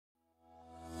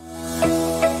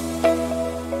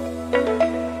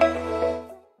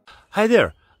Hi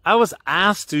there. I was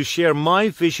asked to share my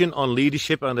vision on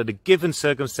leadership under the given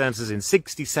circumstances in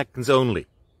 60 seconds only.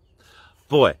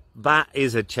 Boy, that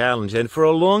is a challenge. And for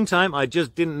a long time, I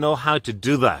just didn't know how to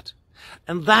do that.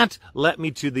 And that led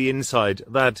me to the insight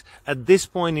that at this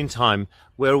point in time,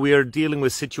 where we are dealing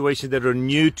with situations that are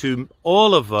new to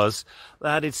all of us,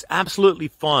 that it's absolutely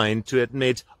fine to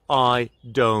admit, I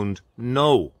don't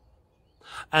know.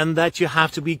 And that you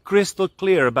have to be crystal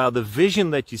clear about the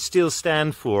vision that you still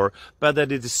stand for, but that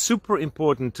it is super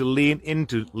important to lean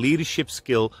into leadership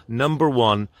skill number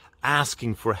one,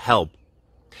 asking for help.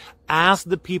 Ask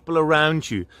the people around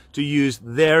you to use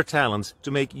their talents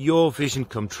to make your vision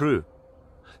come true.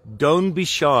 Don't be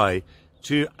shy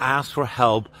to ask for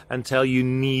help until you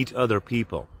need other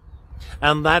people.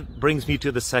 And that brings me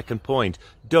to the second point.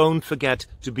 Don't forget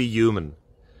to be human.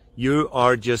 You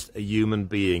are just a human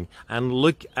being, and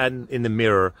look in the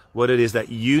mirror what it is that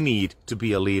you need to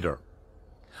be a leader.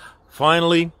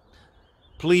 Finally,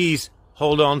 please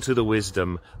hold on to the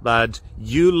wisdom that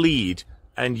you lead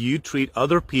and you treat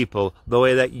other people the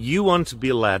way that you want to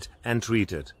be led and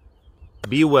treated.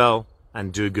 Be well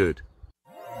and do good.